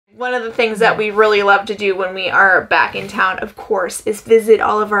One of the things that we really love to do when we are back in town, of course, is visit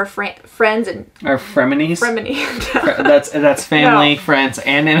all of our friends and... Our frenemies? Frenemies. That's family, no. friends,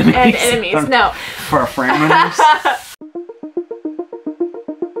 and enemies. And enemies, no. For our frenemies?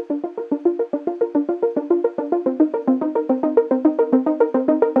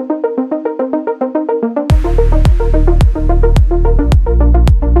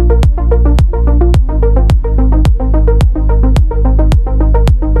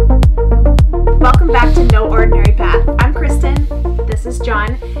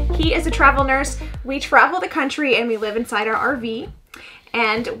 Travel nurse. We travel the country and we live inside our RV,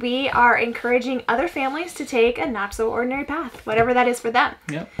 and we are encouraging other families to take a not so ordinary path, whatever that is for them.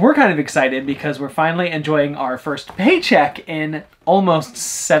 Yep. We're kind of excited because we're finally enjoying our first paycheck in almost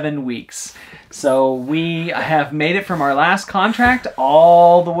 7 weeks. So we have made it from our last contract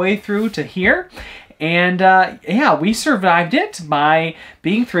all the way through to here. And yeah, we survived it by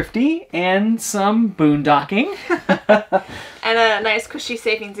being thrifty and some boondocking. And a nice cushy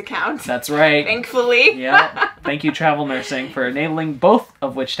savings account. That's right. Thankfully. Yeah. Thank you, Travel Nursing, for enabling both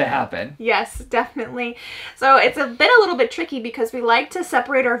of which to happen. Yes, definitely. So it's been a little bit tricky because we like to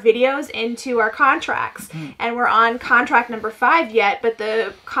separate our videos into our contracts. And we're on contract number 5 yet, but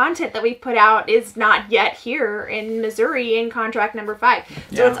the content that we put out is not yet here in Missouri in contract number 5.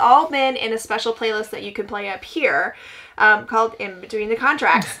 So it's all been in a special playlist that you can play up here. Called In Between the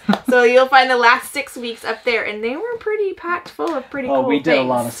Contracts. So you'll find the last 6 weeks up there, and they were pretty packed full of pretty cool things. Oh, we did a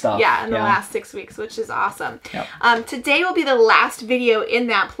lot of stuff. Yeah, in the last 6 weeks, which is awesome. Yep. Today will be the last video in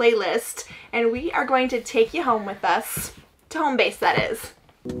that playlist, and we are going to take you home with us. To home base, that is.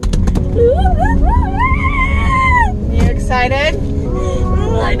 You excited?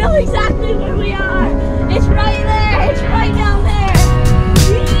 I know exactly where we are. It's right there. It's right down there.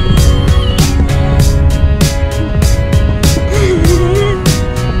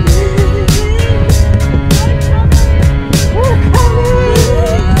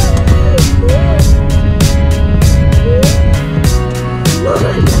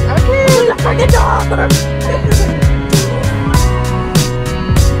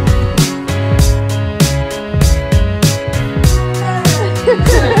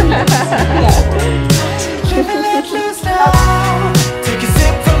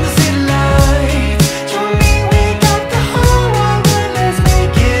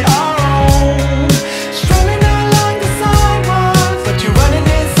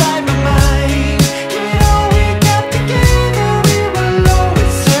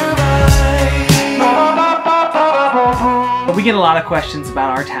 We get a lot of questions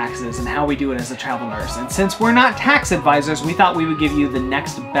about our taxes and how we do it as a travel nurse. And since we're not tax advisors, we thought we would give you the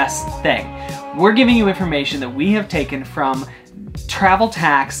next best thing. We're giving you information that we have taken from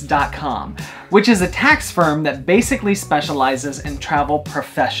traveltax.com, which is a tax firm that basically specializes in travel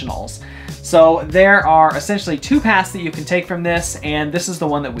professionals. So there are essentially 2 paths that you can take from this, and this is the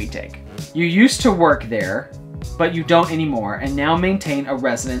one that we take. You used to work there, but you don't anymore, and now maintain a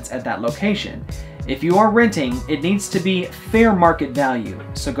residence at that location. If you are renting, it needs to be fair market value.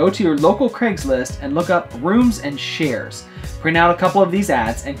 So go to your local Craigslist and look up rooms and shares. Print out a couple of these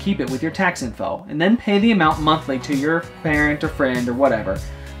ads and keep it with your tax info, and then pay the amount monthly to your parent or friend or whatever.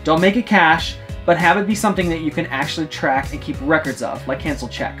 Don't make it cash, but have it be something that you can actually track and keep records of, like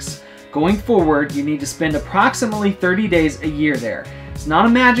canceled checks. Going forward, you need to spend approximately 30 days a year there. It's not a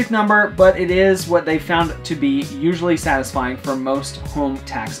magic number, but it is what they found to be usually satisfying for most home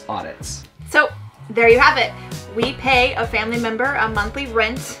tax audits. So there you have it. We pay a family member a monthly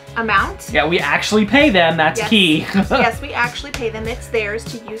rent amount. Yeah, we actually pay them. That's key. Yes, we actually pay them. It's theirs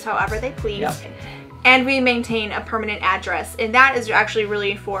to use however they please. Yep. And we maintain a permanent address. And that is actually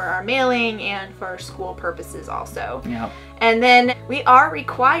really for our mailing and for school purposes also. Yep. And then we are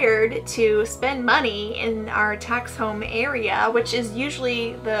required to spend money in our tax home area, which is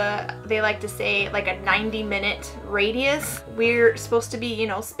usually they like to say like a 90-minute radius. We're supposed to be, you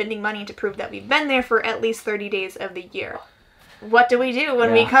know, spending money to prove that we've been there for at least 30 days of the year. What do we do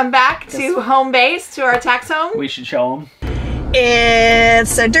when we come back to home base, to our tax home? We should show them.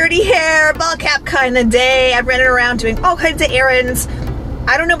 It's a dirty hair, ball cap kind of day. I've running around doing all kinds of errands.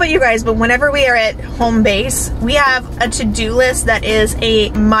 I don't know about you guys, but whenever we are at home base, we have a to-do list that is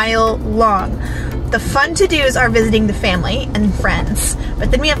a mile long. The fun to-dos are visiting the family and friends,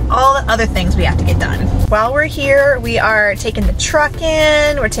 but then we have all the other things we have to get done. While we're here, we are taking the truck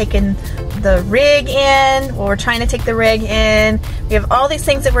in, we're taking the rig in, well, we're trying to take the rig in. We have all these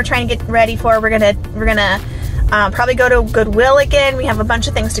things that we're trying to get ready for. We're gonna probably go to Goodwill again. We have a bunch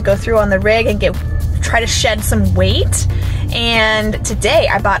of things to go through on the rig and try to shed some weight. And today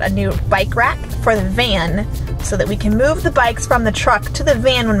I bought a new bike rack for the van so that we can move the bikes from the truck to the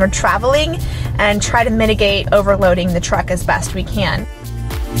van when we're traveling and try to mitigate overloading the truck as best we can.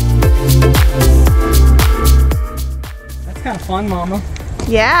 That's kind of fun, Mama.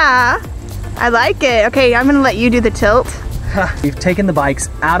 Yeah, I like it. Okay, I'm gonna let you do the tilt. We've taken the bikes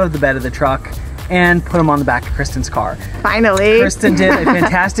out of the bed of the truck and put them on the back of Kristen's car. Finally. Kristen did a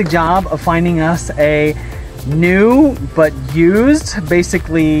fantastic job of finding us a new but used,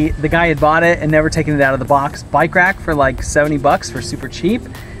 basically the guy had bought it and never taken it out of the box, bike rack for like 70 bucks for super cheap.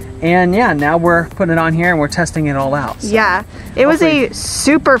 And yeah, now we're putting it on here and we're testing it all out. So yeah, it was a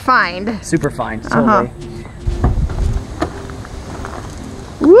super find. Super find, totally.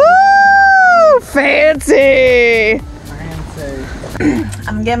 Woo! Fancy!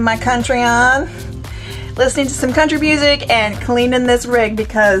 I'm getting my country on, listening to some country music and cleaning this rig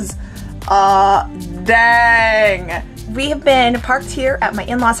because, dang. We have been parked here at my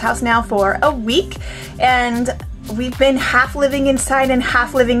in-laws' house now for a week, and we've been half living inside and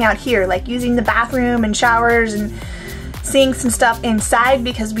half living out here, like using the bathroom and showers and seeing some stuff inside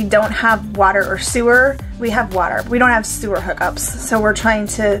because we don't have water or sewer. We have water, but we don't have sewer hookups, so we're trying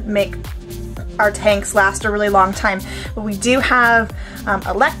to make our tanks last a really long time. But we do have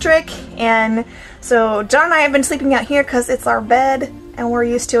electric, and so John and I have been sleeping out here because it's our bed and we're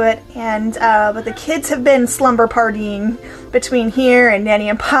used to it. And but the kids have been slumber partying between here and Nanny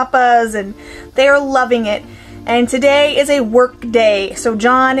and Papa's, and they are loving it. And today is a work day, so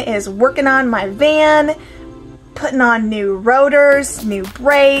John is working on my van, putting on new rotors, new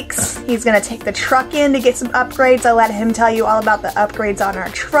brakes. He's gonna take the truck in to get some upgrades. I'll let him tell you all about the upgrades on our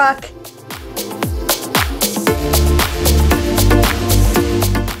truck.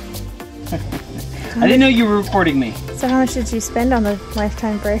 I didn't know you were recording me. So how much did you spend on the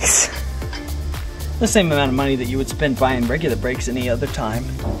lifetime brakes? The same amount of money that you would spend buying regular brakes any other time.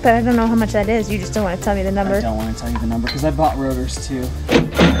 But I don't know how much that is. You just don't want to tell me the number. I don't want to tell you the number because I bought rotors too.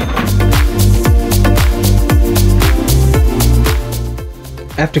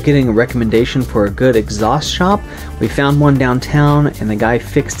 After getting a recommendation for a good exhaust shop, we found one downtown and the guy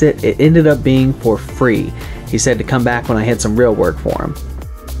fixed it. It ended up being for free. He said to come back when I had some real work for him.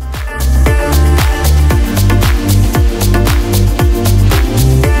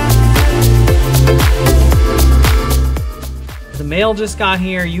 The mail just got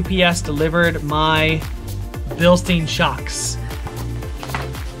here. UPS delivered my Bilstein shocks.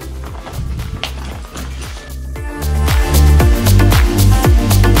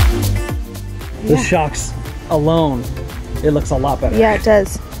 The shocks alone, it looks a lot better. Yeah, it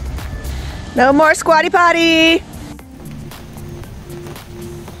does. No more squatty potty.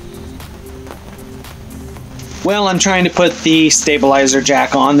 Well, I'm trying to put the stabilizer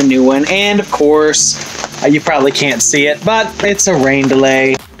jack on, the new one, and of course, you probably can't see it, but it's a rain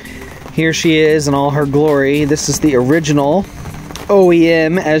delay. Here she is in all her glory. This is the original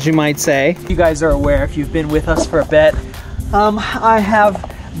OEM, as you might say. You guys are aware if you've been with us for a bit. I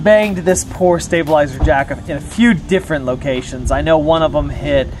have banged this poor stabilizer jack in a few different locations. I know one of them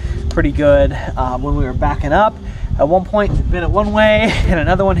hit pretty good when we were backing up. At one point, it bent it one way, and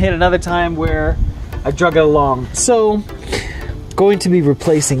another one hit another time where I drug it along. So, going to be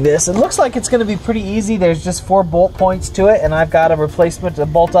replacing this. It looks like it's going to be pretty easy. There's just 4 bolt points to it, and I've got a replacement to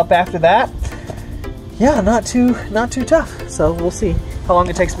bolt up after that. Yeah, not too tough. So we'll see how long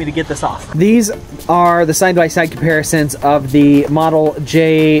it takes me to get this off. These are the side-by-side comparisons of the model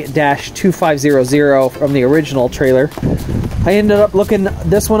J-2500 from the original trailer. I ended up looking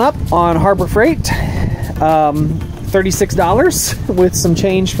this one up on Harbor Freight, $36 with some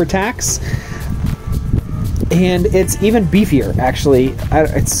change for tax. And it's even beefier, actually.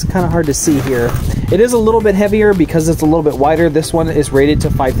 It's kind of hard to see here. It is a little bit heavier because it's a little bit wider. This one is rated to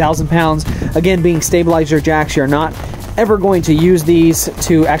 5,000 pounds. Again, being stabilizer jacks, you're not ever going to use these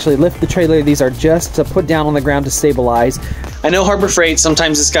to actually lift the trailer. These are just to put down on the ground to stabilize. I know Harbor Freight,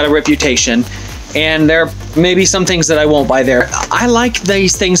 sometimes it's got a reputation, and there may be some things that I won't buy there. I like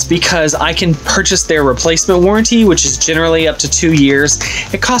these things because I can purchase their replacement warranty, which is generally up to 2 years.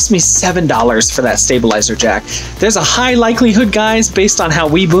 It cost me $7 for that stabilizer jack. There's a high likelihood, guys, based on how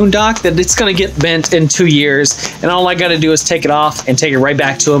we boondock, that it's gonna get bent in 2 years, and all I gotta do is take it off and take it right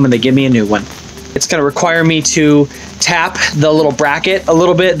back to them, and they give me a new one. It's gonna require me to tap the little bracket a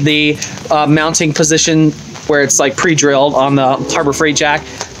little bit. The mounting position where it's like pre-drilled on the Harbor Freight jack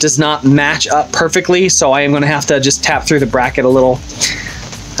does not match up perfectly, so I am going to have to just tap through the bracket a little.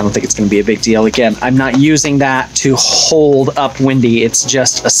 I don't think it's going to be a big deal. Again, I'm not using that to hold up Windy. It's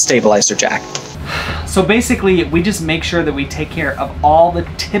just a stabilizer jack. So basically, we just make sure that we take care of all the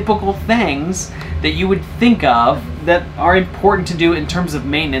typical things that you would think of that are important to do in terms of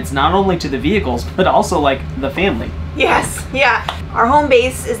maintenance, not only to the vehicles, but also like the family. Yes, yeah. Our home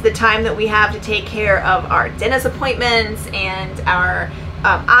base is the time that we have to take care of our dentist appointments and our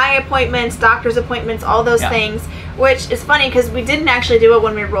eye appointments, doctor's appointments, all those things, which is funny because we didn't actually do it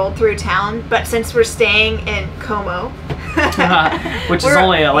when we rolled through town, but since we're staying in Como, which is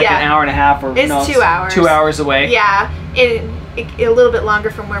only like an hour and a half, or it's no, 2 hours. 2 hours away. Yeah, a little bit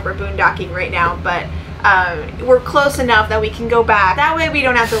longer from where we're boondocking right now, but we're close enough that we can go back. That way we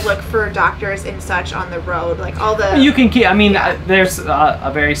don't have to look for doctors and such on the road, like all the... You can keep, I mean, there's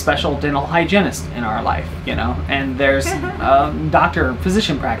a very special dental hygienist in our life, you know, and there's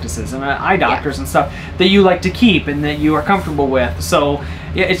physician practices and eye doctors and stuff that you like to keep and that you are comfortable with. So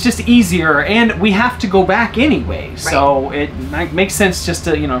yeah, it's just easier, and we have to go back anyway, so it makes sense just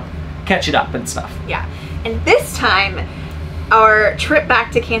to, you know, catch it up and stuff. Yeah, and this time our trip back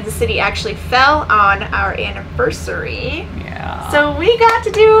to Kansas City actually fell on our anniversary. Yeah. So we got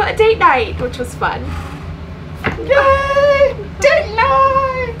to do a date night, which was fun. Yay! Date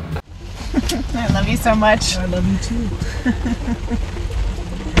night! I love you so much. I love you too.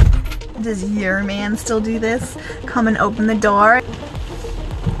 Does your man still do this? Come and open the door.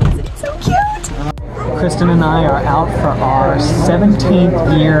 Isn't it so cute? Kristen and I are out for our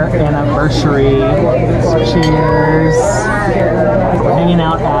 17th year anniversary. Cheers. We're hanging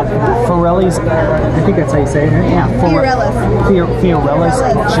out at Fiorelli's, I think that's how you say it. Yeah, Fiorella's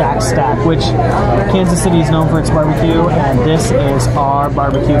Jack Stack, which Kansas City is known for its barbecue, and this is our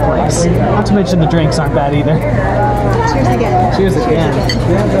barbecue place. Not to mention the drinks aren't bad either. Cheers again. Cheers again.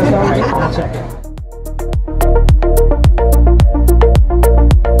 All right, I'll check.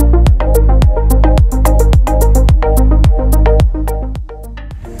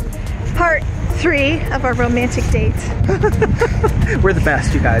 Part 3 of our romantic date. We're the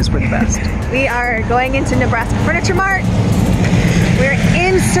best, you guys. We're the best. We are going into Nebraska Furniture Mart. We're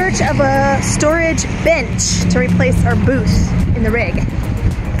in search of a storage bench to replace our booth in the rig.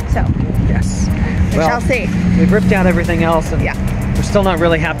 So, yes. We shall see. We've ripped out everything else, and yeah, we're still not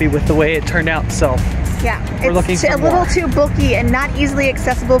really happy with the way it turned out, so yeah, we're looking for a little too bulky and not easily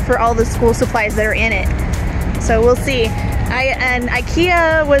accessible for all the school supplies that are in it. So we'll see. And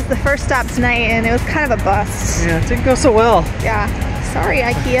IKEA was the first stop tonight, and it was kind of a bust. Yeah, it didn't go so well. Yeah, sorry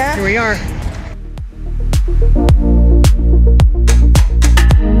IKEA. Here we are.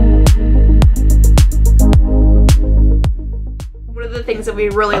 One of the things that we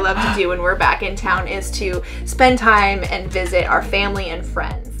really love to do when we're back in town is to spend time and visit our family and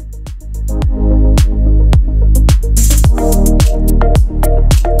friends.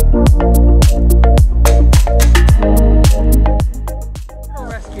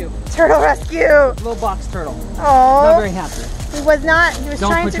 Turtle rescue! Little box turtle. Oh, Not very happy. He was not. He was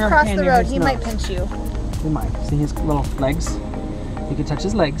Don't trying put to your cross hand the near road. his He might nose. pinch you. He might. See his little legs? You can touch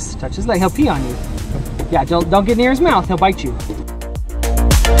his legs. Touch his leg. He'll pee on you. Yeah, don't get near his mouth. He'll bite you. Okay,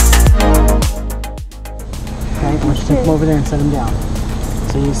 I want you to take him over there and set him down.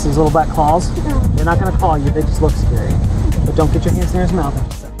 So you see his little black claws? They're not going to claw you. They just look scary. But don't get your hands near his mouth.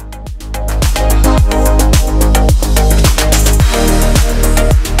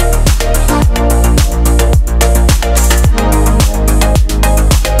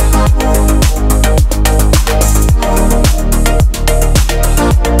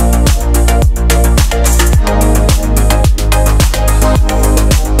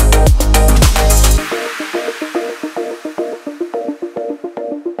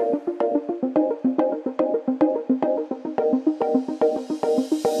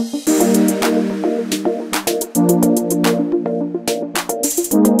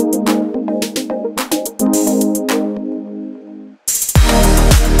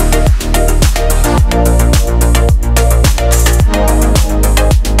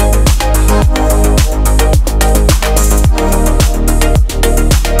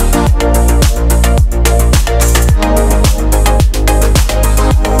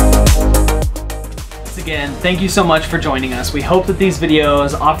 Thank you so much for joining us. We hope that these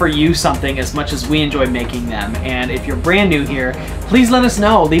videos offer you something as much as we enjoy making them. And if you're brand new here, please let us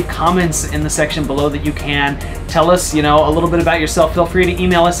know. Leave comments in the section below that you can. Tell us, you know, a little bit about yourself. Feel free to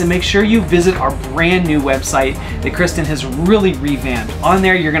email us, and make sure you visit our brand new website that Kristen has really revamped. On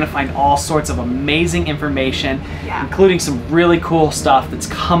there, you're gonna find all sorts of amazing information, including some really cool stuff that's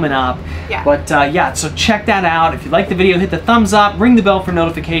coming up. But yeah, so check that out. If you like the video, hit the thumbs up, ring the bell for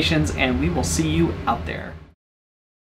notifications, and we will see you out there.